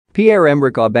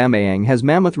Pierre-Emerick Aubameyang has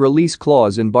mammoth release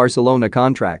clause in Barcelona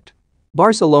contract.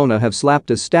 Barcelona have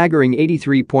slapped a staggering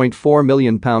 £83.4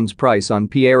 million price on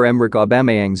Pierre-Emerick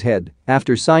Aubameyang's head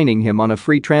after signing him on a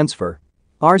free transfer.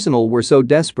 Arsenal were so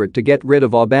desperate to get rid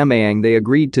of Aubameyang they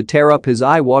agreed to tear up his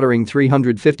eye-watering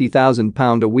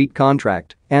 £350,000 a week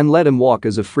contract and let him walk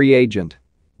as a free agent.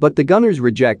 But the Gunners'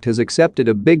 reject has accepted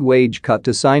a big wage cut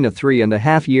to sign a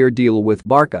 3.5-year deal with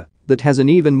Barca that has an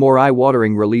even more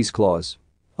eye-watering release clause.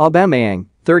 Aubameyang,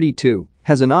 32,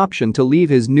 has an option to leave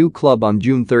his new club on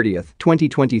June 30,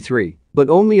 2023, but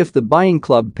only if the buying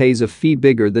club pays a fee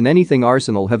bigger than anything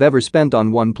Arsenal have ever spent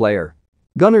on one player.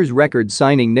 Gunners' record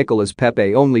signing Nicolas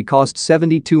Pepe only cost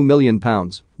 £72 million,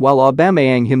 while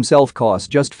Aubameyang himself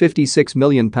cost just £56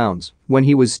 million when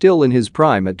he was still in his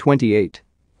prime at 28.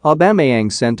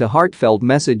 Aubameyang sent a heartfelt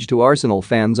message to Arsenal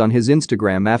fans on his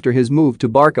Instagram after his move to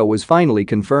Barca was finally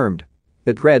confirmed.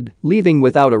 It read, "Leaving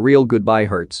without a real goodbye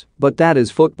hurts, but that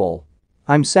is football.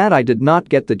 I'm sad I did not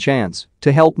get the chance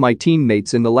to help my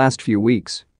teammates in the last few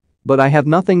weeks. But I have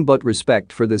nothing but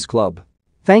respect for this club.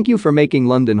 Thank you for making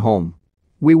London home.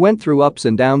 We went through ups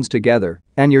and downs together,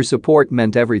 and your support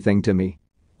meant everything to me."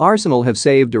 Arsenal have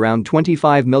saved around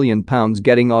 £25 million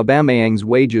getting Aubameyang's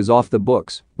wages off the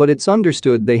books, but it's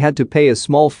understood they had to pay a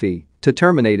small fee to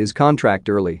terminate his contract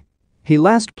early. He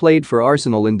last played for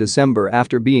Arsenal in December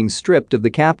after being stripped of the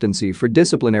captaincy for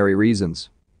disciplinary reasons.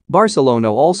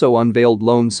 Barcelona also unveiled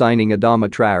loan signing Adama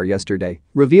Traoré yesterday,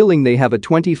 revealing they have a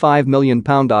 £25 million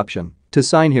option to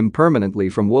sign him permanently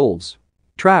from Wolves.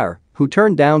 Traoré, who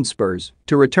turned down Spurs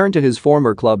to return to his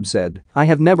former club, said, "I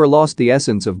have never lost the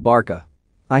essence of Barca.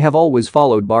 I have always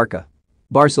followed Barca.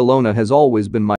 Barcelona has always been my